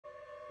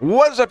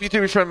What is up, YouTube?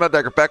 Your friend Matt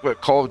Dagger back with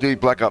Call of Duty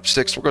Black Ops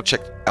 6. We're going to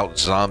check out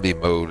zombie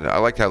mode. I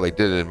like how they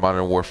did it in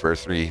Modern Warfare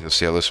 3. Let's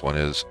see how this one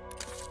is.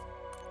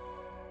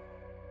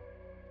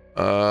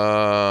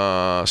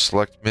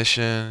 Select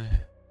mission.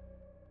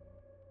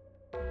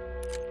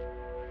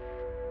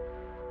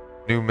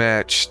 New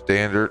match,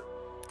 standard.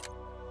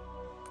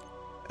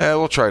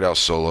 We'll try it out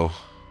solo.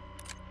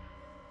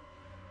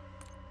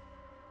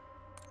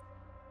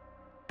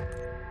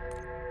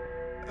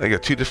 I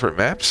got two different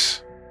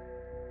maps.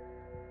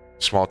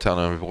 Small town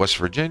of West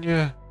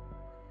Virginia.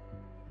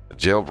 A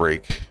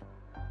jailbreak.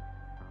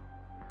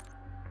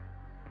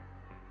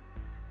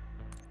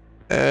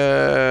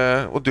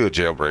 We'll do a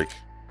jailbreak.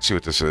 See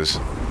what this is.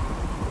 11,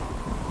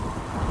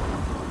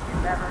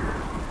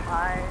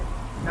 5,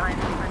 9,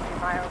 20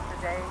 miles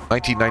a day.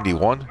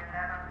 1991.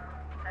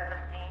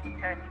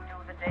 17, 32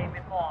 the day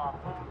before.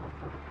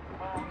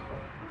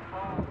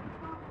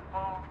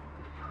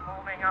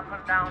 Moving up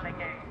and down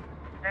again.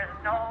 There's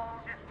no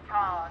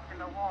discharge in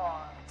the war.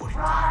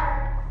 Rise!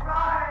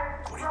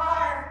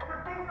 To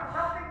think of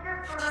something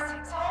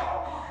different.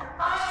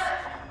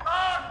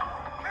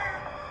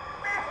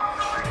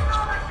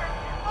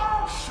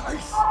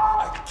 Scheiße,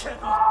 I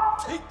cannot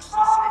take this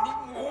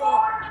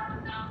anymore.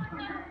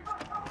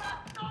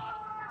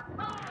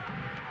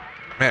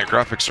 Man,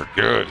 graphics are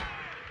good.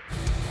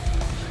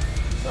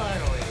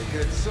 Finally, a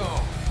good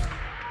song.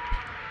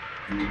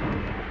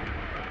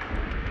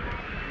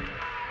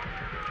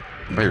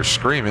 Oh, you're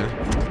screaming.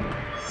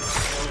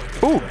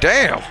 Ooh,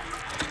 damn.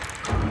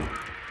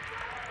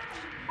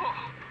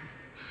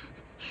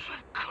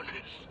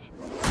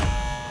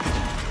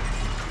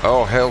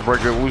 Oh, hell,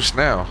 break it loose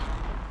now.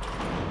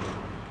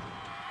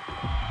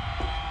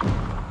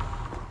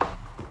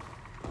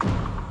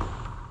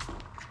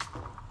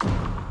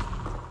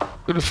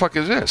 Who the fuck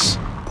is this?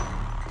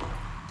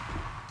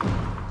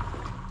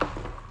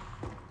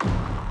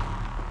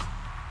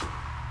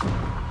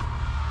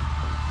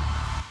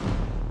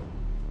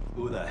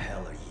 Who the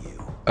hell are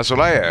you? That's what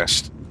I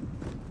asked.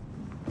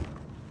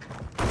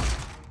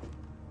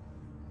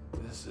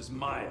 This is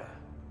Maya.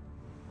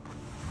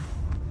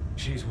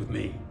 She's with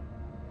me.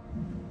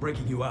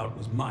 Breaking you out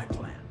was my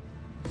plan,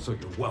 so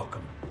you're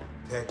welcome.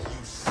 That you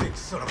sick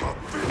son of a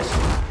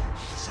bitch!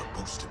 You're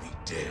supposed to be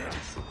dead.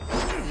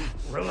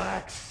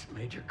 Relax,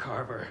 Major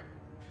Carver.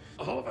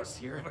 All of us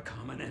here have a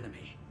common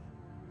enemy.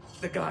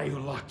 The guy who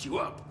locked you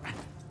up.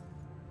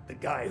 The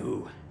guy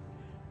who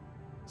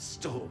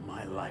stole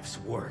my life's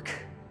work.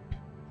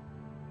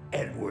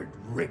 Edward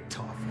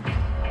Richtofen.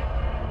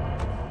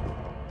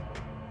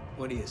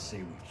 What do you say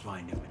we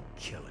find him and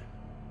kill him?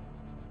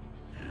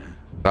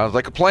 Sounds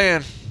like a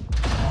plan.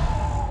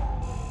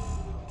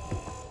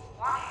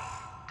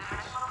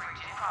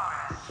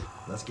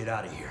 Let's get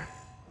out of here.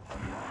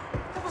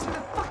 That wasn't a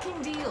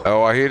fucking deal.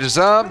 Oh, I hear the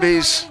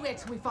zombies. Anywhere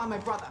till we find my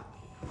brother.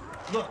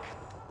 Look,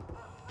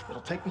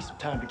 it'll take me some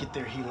time to get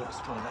their helos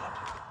filled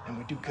up, and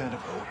we do kind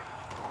of owe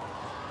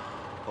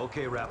it.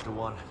 Okay, Raptor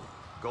 1.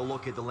 Go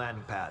locate the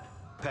landing pad.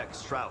 Peck,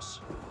 Strauss,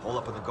 hold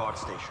up in the guard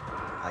station.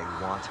 I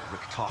want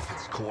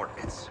Richtofen's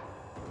coordinates.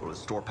 Go to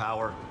store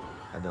power,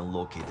 and then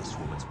locate this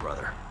woman's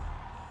brother.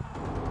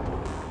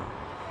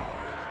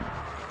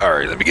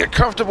 Alright, let me get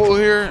comfortable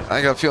here.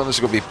 I got a feeling this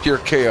is going to be pure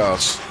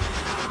chaos.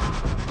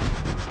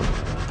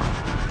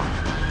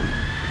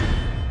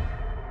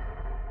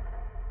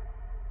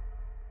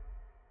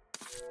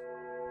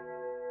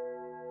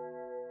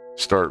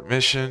 Start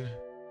mission.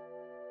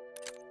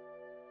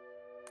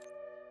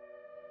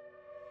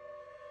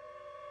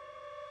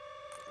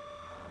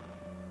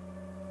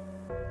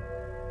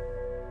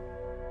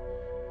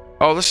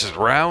 Oh, this is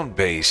round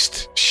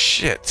based.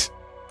 Shit.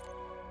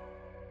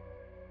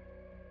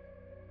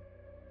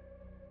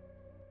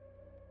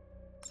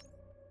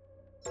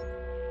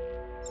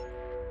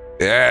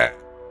 Yeah.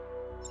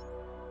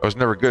 I was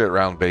never good at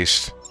round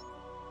based.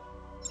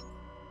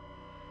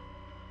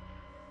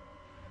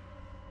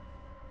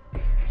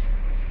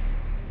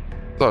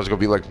 Thought it was gonna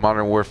be like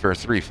Modern Warfare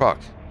 3. Fuck.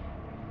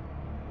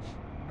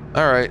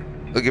 Alright,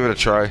 we'll give it a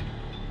try.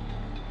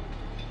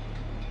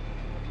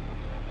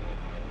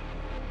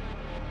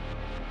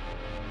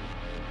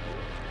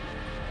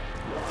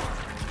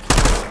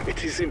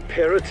 It is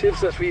imperative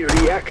that we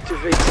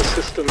reactivate the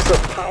systems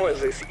that power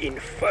this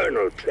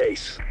infernal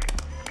place.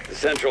 The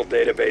central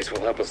database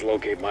will help us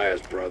locate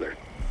Maya's brother.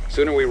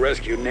 Sooner we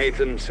rescue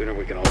Nathan, sooner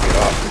we can all get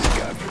off this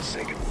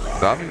godforsaken rock.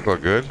 Zombies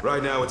look good.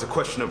 Right now, it's a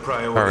question of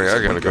priorities. All right,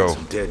 I gotta We got go.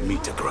 some dead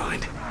meat to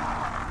grind.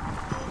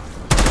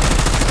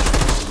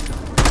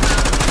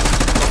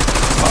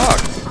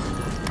 Fuck.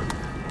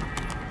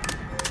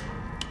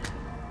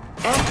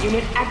 Amp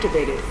unit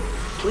activated.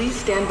 Please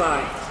stand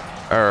by.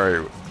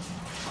 Alright.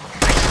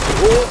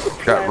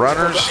 Got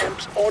runners.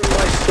 Amps on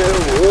my cell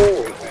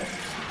wall.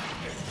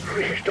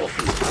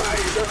 Richtofen's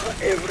eyes are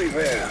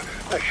everywhere.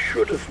 I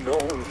should have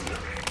known.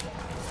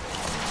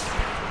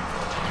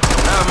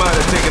 I might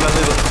have taken a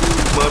little too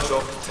much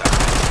off the top,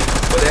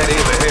 but that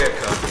is a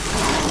haircut.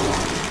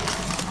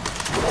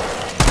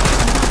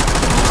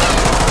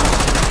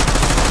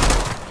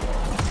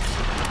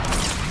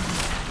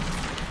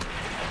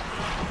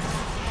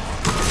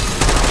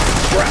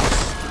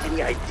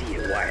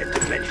 idea why a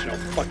dimensional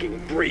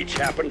fucking breach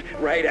happened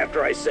right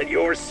after I set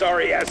your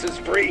sorry asses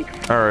free?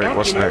 Alright,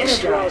 what's next?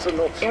 Straws are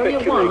not Area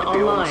speculate 1 beyond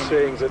online.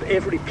 saying that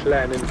every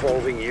plan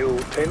involving you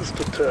tends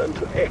to turn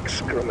to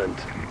excrement.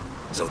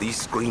 So these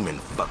screaming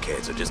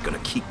fuckheads are just gonna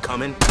keep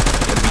coming? And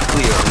to be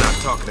clear, I'm not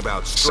talking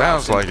about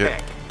Strauss Sounds like and it.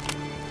 Peck.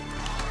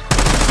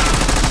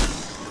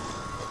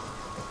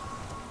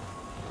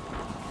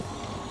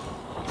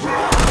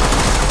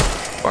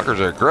 Fuckers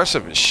are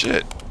aggressive as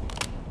shit.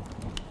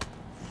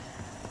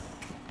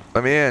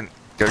 Let me in.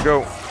 Gotta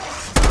go.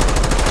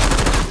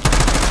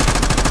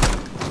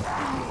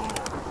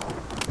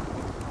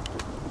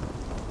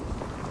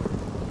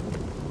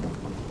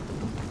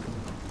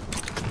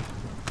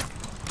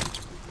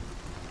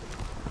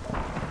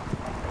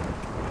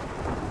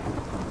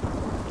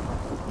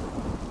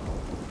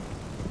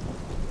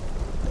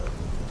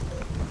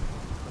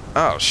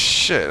 Oh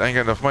shit, I ain't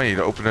got enough money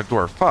to open the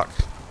door. Fuck.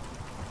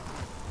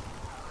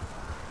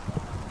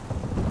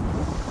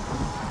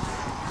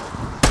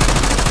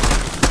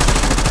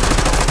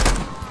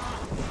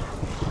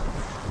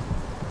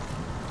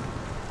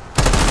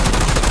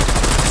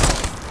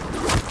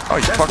 Oh,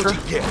 you That's fucker.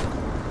 what you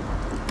get.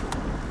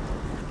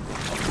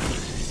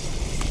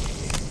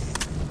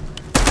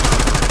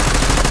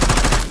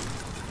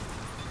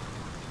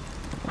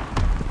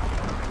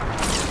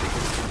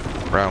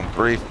 Round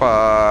 3,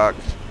 fuck.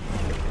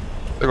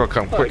 They're gonna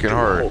come quick and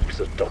hard. I do hope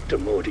that Dr.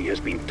 Modi has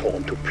been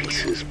torn to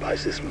pieces by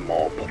this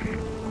mob.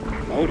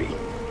 Modi?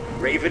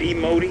 Ravity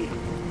Modi?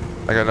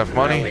 I got enough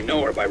I only money?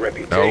 know her by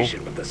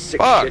reputation, but the sick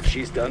Fuck. shit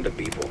she's done to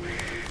people.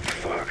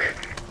 Fuck.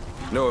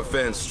 No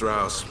offense,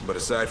 Strauss, but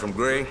aside from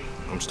Gray,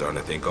 I'm starting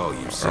to think all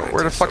you scientists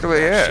where the fuck are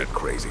they batshit at?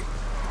 crazy.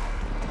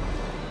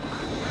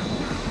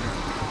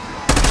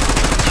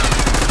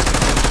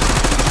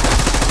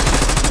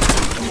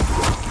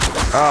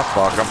 Ah,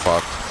 fuck, I'm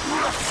fucked.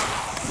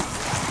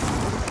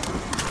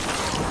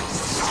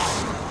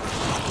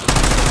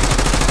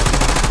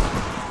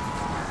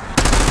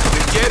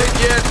 You get it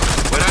yet?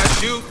 When I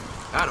shoot,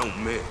 I don't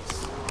miss.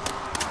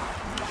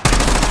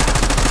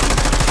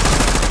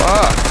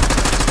 Fuck.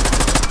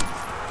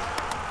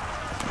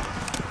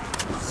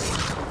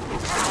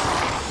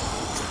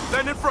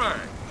 Landing frag.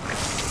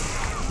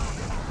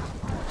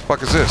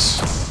 Fuck is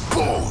this?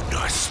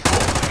 Bonus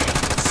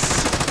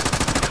points.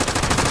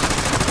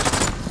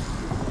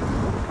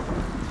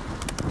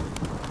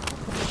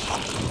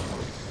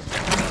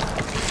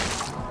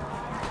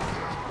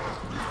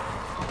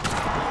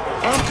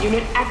 Amp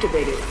unit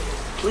activated.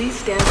 Please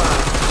stand by.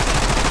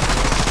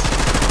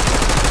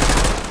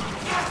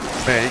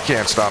 Man, you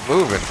can't stop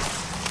moving.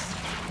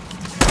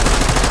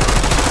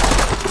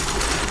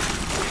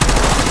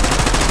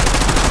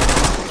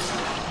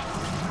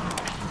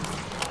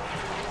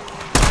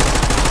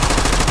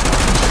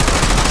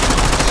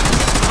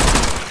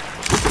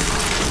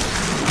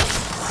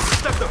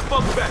 Step the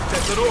fuck back,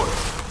 that's an order.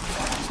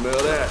 Smell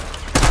that?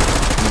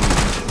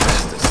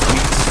 That's the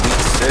sweet, sweet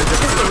scent.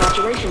 System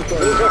maturation Those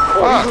failure.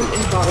 are Ah. poisons. In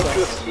What progress.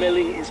 you're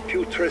smelling is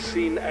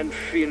putrescine and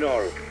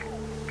phenol.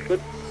 But,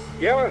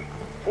 yeah,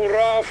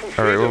 hurrah for freedom.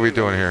 All right, what are we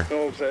doing here?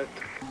 All that.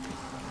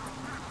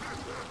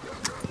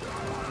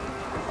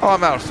 Oh,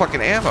 I'm out of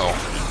fucking ammo.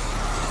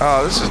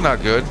 Oh, this is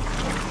not good.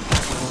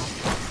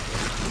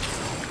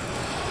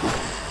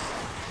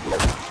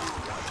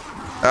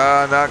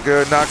 Not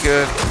good, not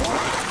good.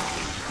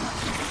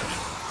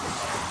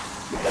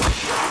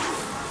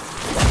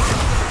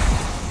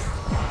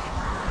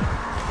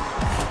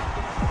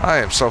 I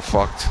am so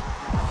fucked.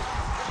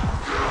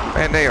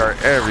 Man, they are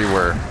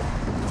everywhere.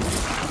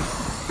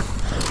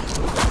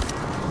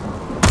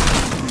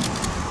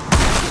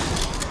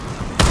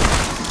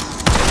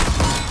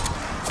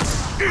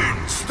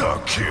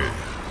 Insta-kill.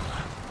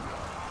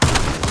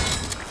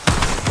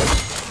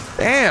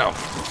 Damn.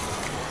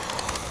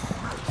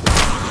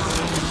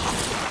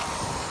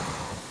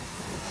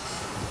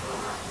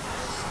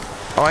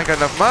 Oh, I ain't got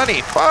enough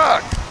money.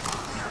 Fuck.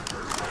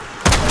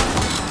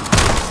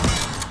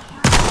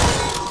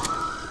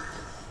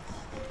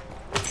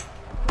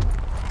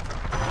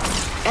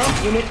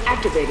 Amp unit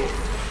activated.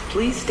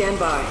 Please stand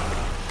by.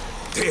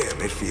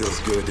 Damn, it feels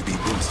good to be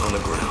boots on the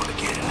ground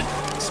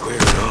again.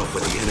 Squaring off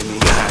with the enemy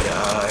eye to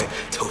eye,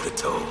 toe to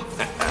toe.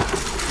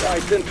 I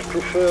tend to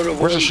prefer a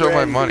Where's the show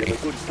my money? a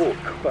good book,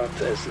 but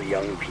as the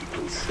young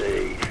people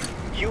say,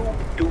 you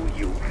do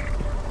you.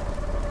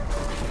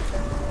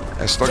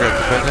 I still got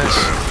the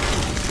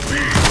fitness.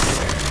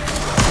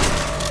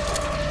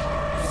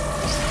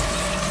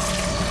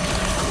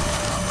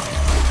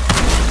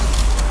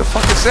 The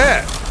fuck is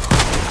that?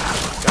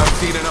 I've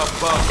seen enough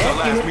bugs to Amp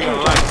last unit me a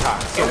energized.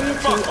 lifetime. So Area 2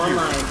 fuck you.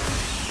 online.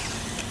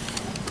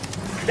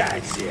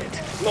 That's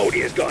it. Modi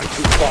has gone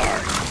too far.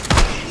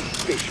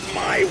 Fish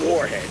my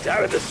warheads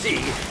out of the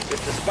sea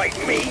just to spite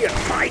me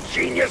and my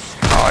genius.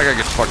 Oh, I gotta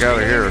get the fuck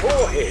out of here.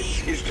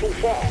 Warheads is too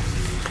far.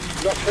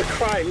 Not for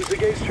crimes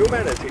against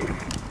humanity.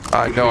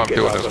 I know I'm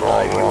doing this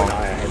all You wrong. and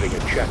I are having a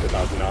chat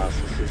about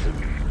narcissism.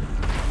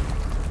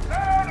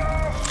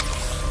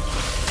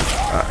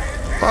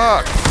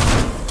 Fuck.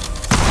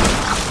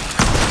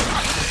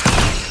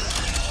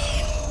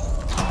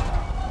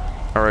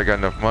 Alright, got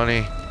enough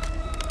money.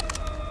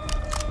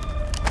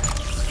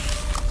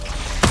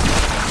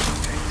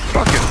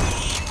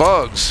 Fucking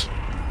bugs.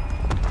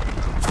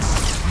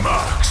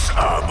 Max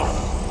ammo.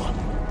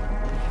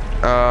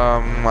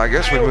 I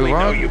guess we I move only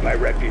know on. you by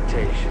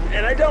reputation,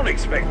 and I don't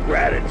expect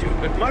gratitude,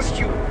 but must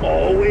you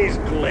always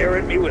glare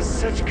at me with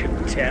such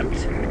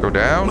contempt? Go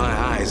down? My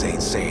eyes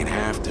ain't saying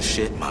half the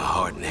shit my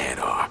heart and head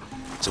are.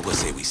 So we'll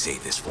say we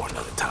save this for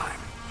another time.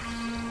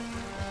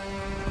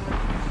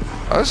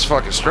 Oh, this is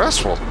fucking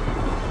stressful.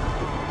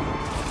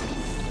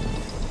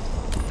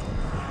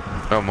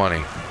 No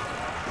money.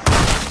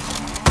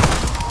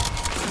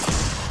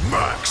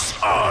 Max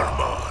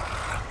armor.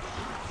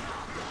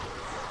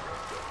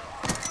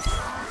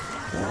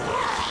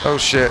 Oh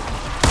shit.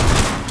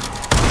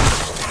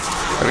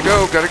 Gotta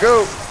go, gotta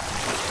go.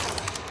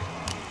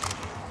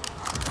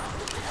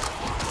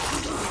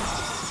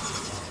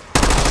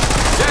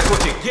 That's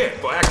what you get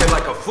for acting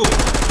like a fool.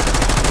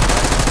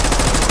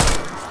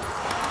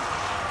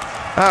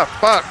 Ah,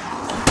 fuck.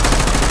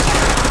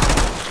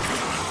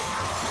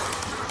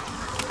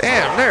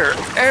 Damn, they're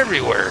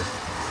everywhere.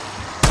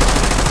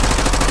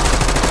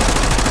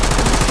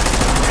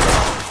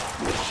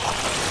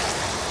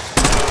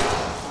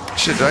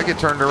 Shit, did I get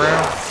turned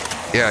around?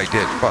 Yeah, I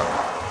did. Fuck.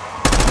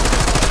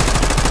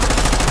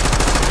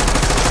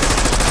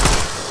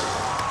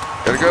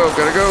 Gotta go,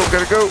 gotta go,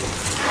 gotta go.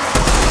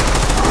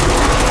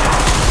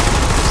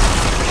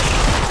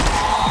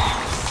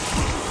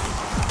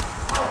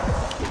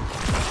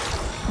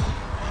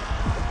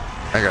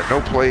 I got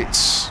no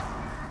plates.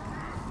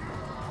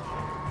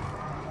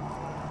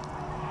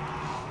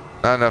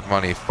 Not enough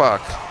money.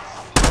 Fuck.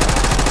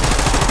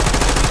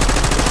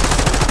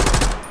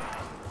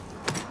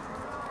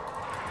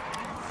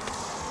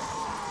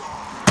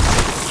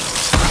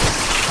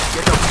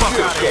 Get the fuck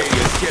out of here,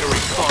 you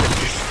skittering fuck.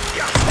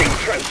 Disgusting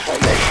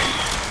transformation.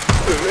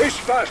 The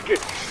waste basket.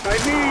 I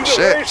need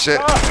Shit, a waste shit.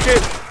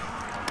 basket.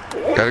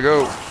 Gotta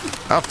go.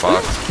 I'm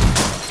fucked.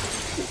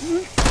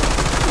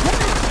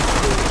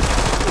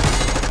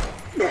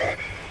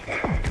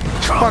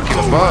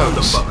 Fucking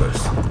bugs.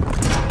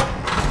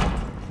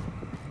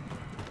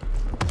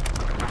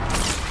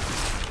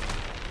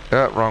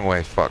 Yeah, wrong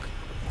way. Fuck.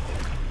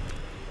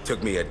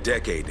 Took me a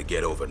decade to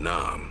get over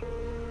Nam.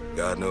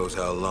 God knows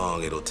how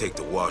long it'll take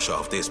to wash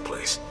off this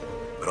place.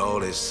 But all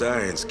this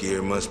science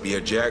gear must be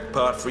a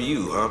jackpot for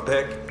you, huh,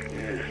 Peck?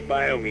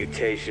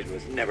 Biomutation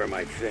was never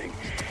my thing.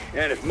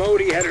 And if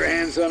Modi had her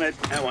hands on it,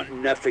 I want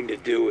nothing to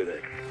do with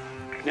it.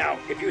 Now,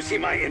 if you see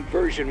my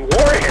inversion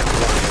warhead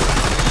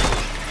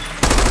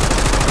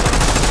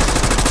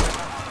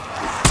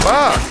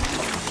Fuck.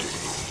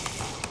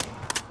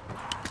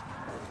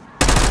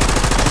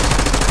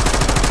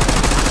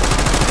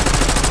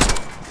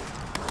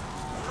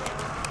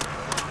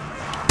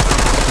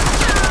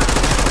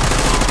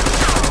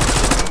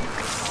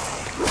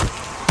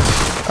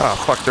 Oh,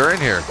 fuck, they're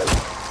in here.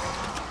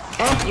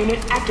 Amp unit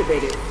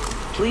activated.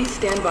 Please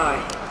stand by.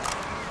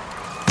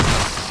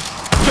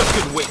 Just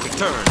couldn't wait to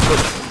turn.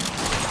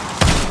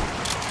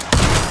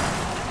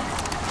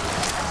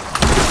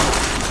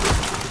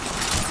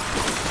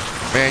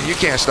 Man, you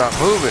can't stop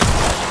moving.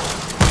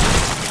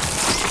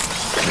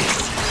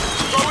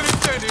 Going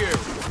incendiary.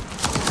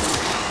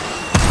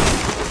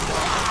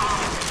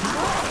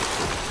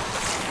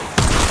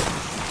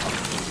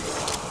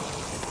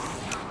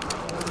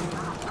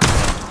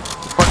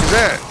 What is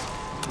that?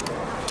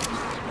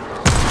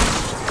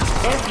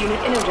 Amp unit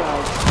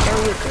energized.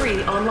 Area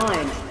 3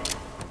 online.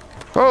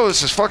 Oh,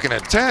 this is fucking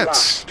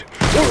intense.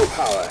 full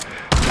power.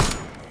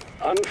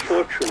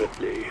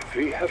 Unfortunately,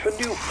 we have a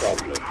new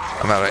problem.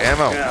 I'm out of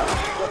ammo. Now,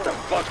 what the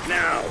fuck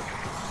now?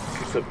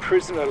 The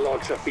prisoner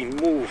logs have been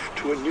moved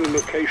to a new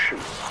location.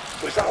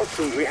 Without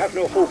them, we have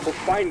no hope of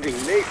finding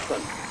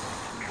Nathan.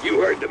 You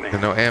heard the man.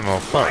 And no ammo.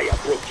 Fuck. Maya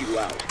broke you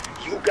out.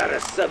 You gotta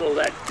settle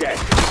that debt.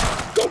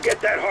 Go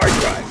get that hard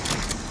drive.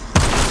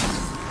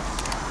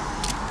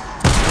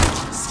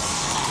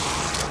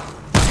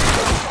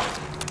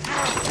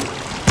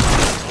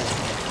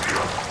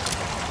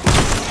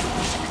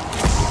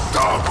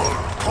 Double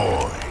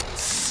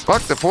points.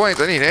 Fuck the points.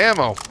 I need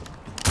ammo.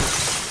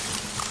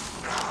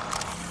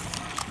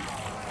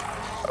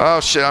 Oh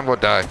shit, I'm gonna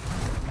die.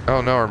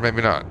 Oh no, or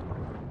maybe not.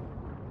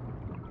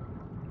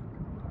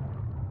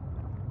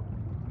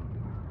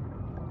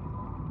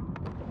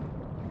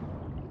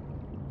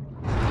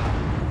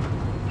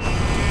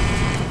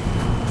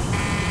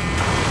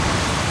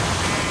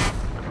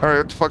 Alright,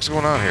 what the fuck's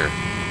going on here?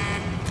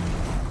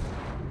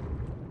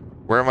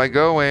 Where am I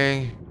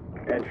going?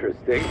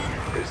 Interesting.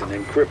 There's an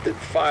encrypted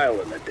file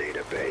in the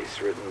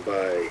database written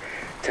by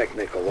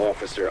Technical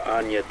Officer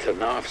Anya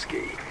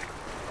Tanovsky.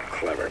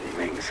 Clever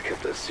Minx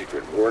kept a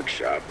secret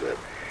workshop that,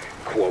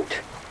 quote,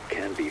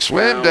 can be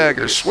Swim, found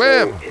Dagger, if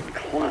swim! so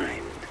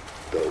inclined,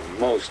 though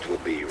most will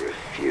be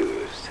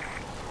refused.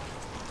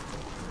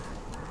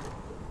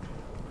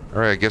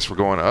 Alright, I guess we're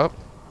going up.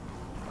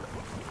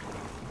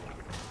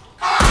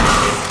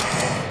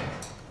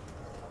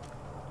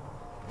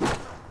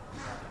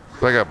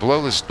 Do I gotta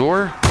blow this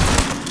door?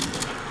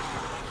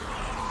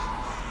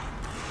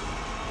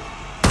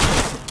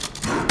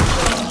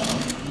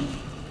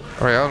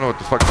 Alright, I don't know what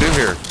the fuck to do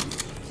here.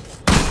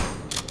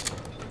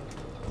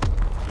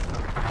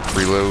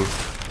 Reload.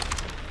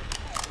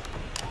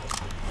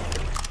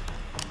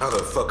 How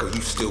the fuck are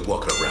you still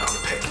walking around,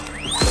 Peck?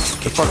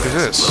 The fuck is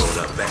this?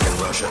 Blown up back in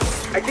Russia.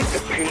 I think the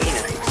pain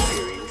I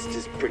experienced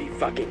is pretty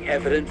fucking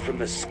evident from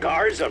the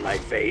scars on my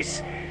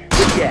face.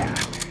 But yeah,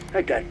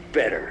 I got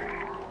better.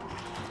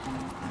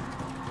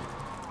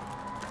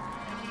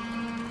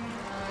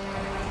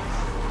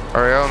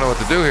 Alright, I don't know what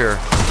to do here.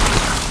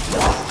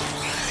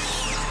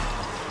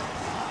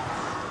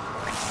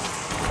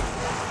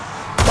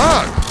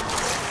 Fuck!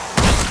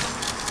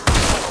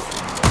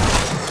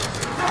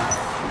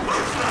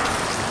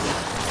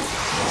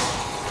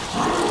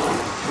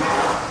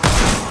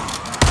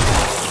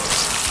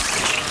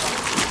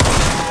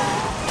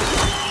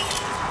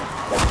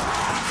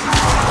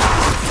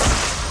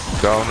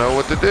 Don't know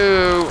what to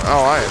do.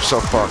 Oh, I am so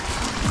fucked.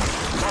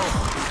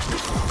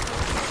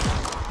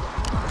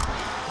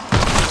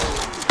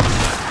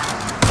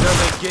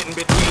 Nothing getting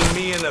between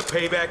me and the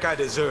payback I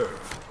deserve.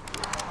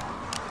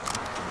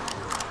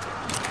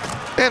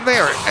 And they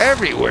are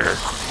everywhere.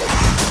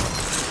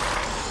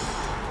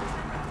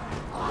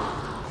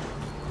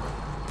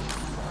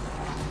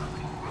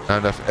 Not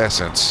enough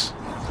essence.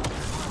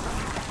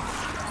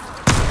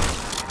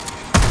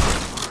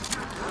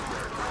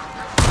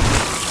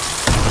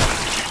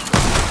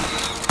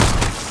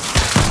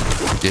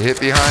 You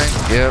hit behind?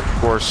 Yep, of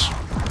course.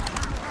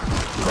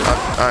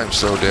 I'm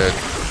so dead.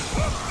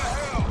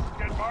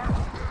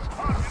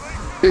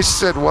 He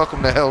said,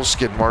 welcome to hell,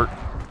 Skid Mark.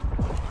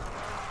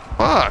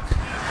 Fuck.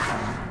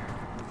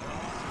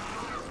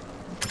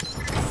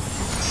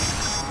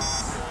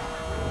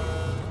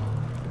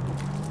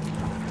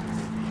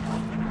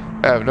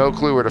 I have no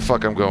clue where the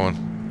fuck I'm going.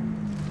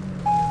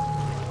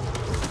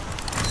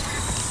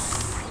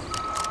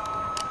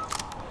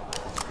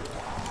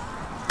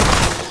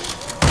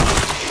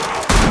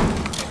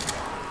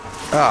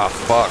 Ah,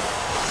 fuck.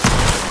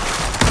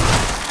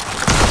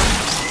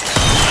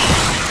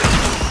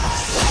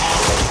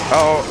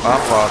 Oh,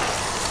 I'm fucked.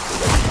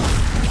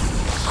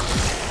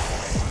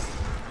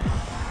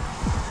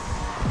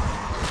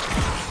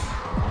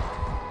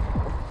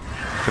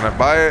 Can I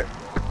buy it?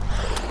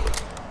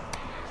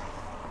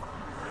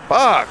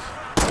 Fuck!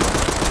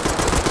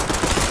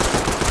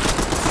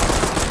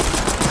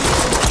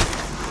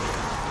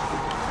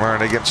 Why are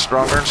they getting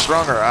stronger and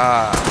stronger?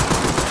 Ah.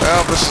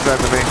 Well, this is dead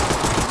to me.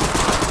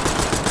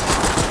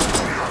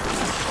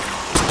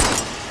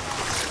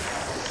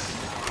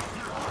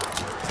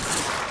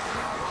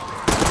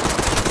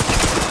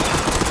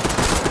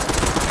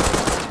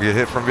 Get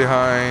hit from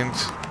behind.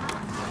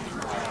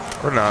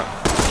 Or not.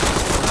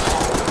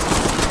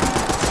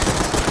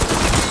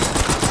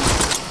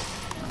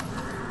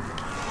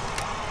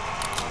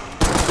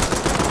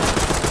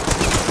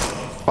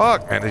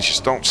 Fuck, man, they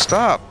just don't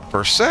stop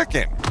for a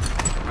second.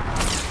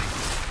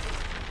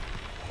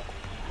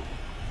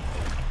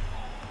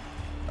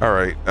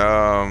 Alright,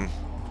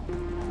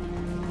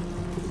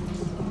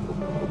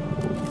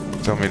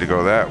 tell me to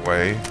go that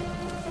way.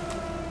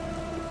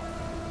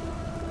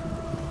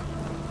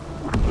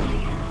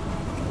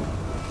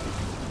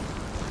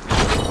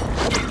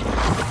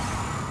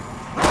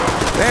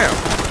 Damn.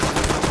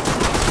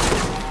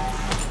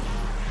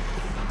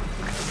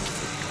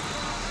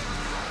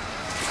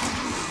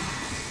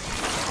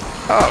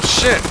 Oh,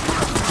 shit.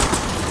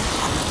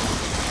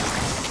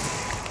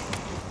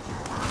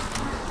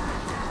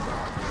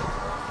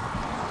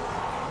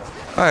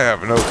 I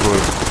have no clue.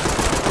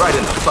 Right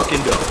in the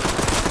fucking dough.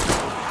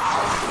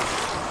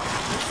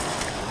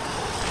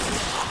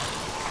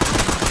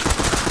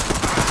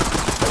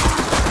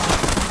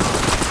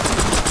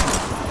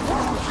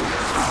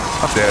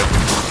 I'm dead.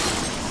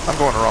 I'm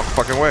going the wrong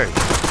fucking way.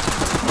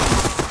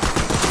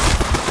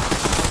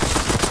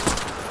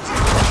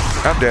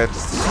 I'm dead.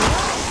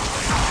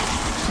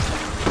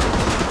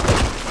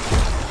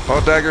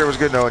 Well, Dagger, it was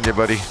good knowing you,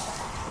 buddy.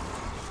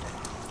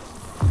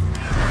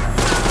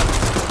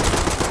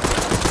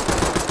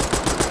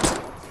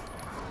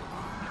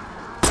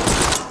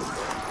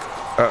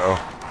 Uh-oh.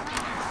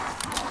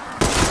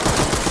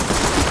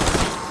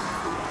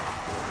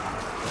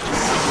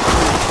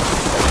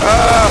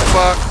 Ah,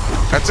 fuck.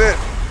 That's it.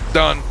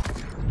 Done.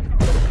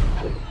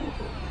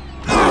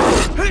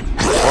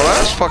 Well,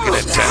 that's fucking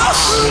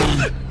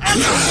intense.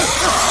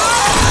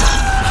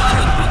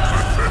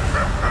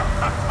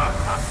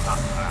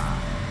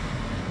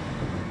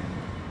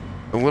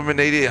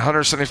 Eliminated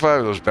 175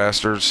 of those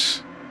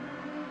bastards.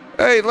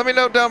 Hey, let me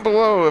know down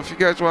below if you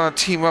guys want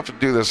to team up and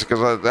do this,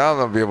 because I don't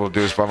know be able to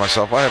do this by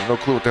myself. I have no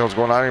clue what the hell's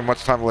going on. I don't have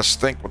much time. Let's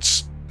think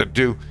what's to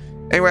do.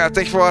 Anyway, I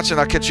thank you for watching.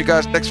 I'll catch you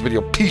guys next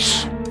video.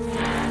 Peace.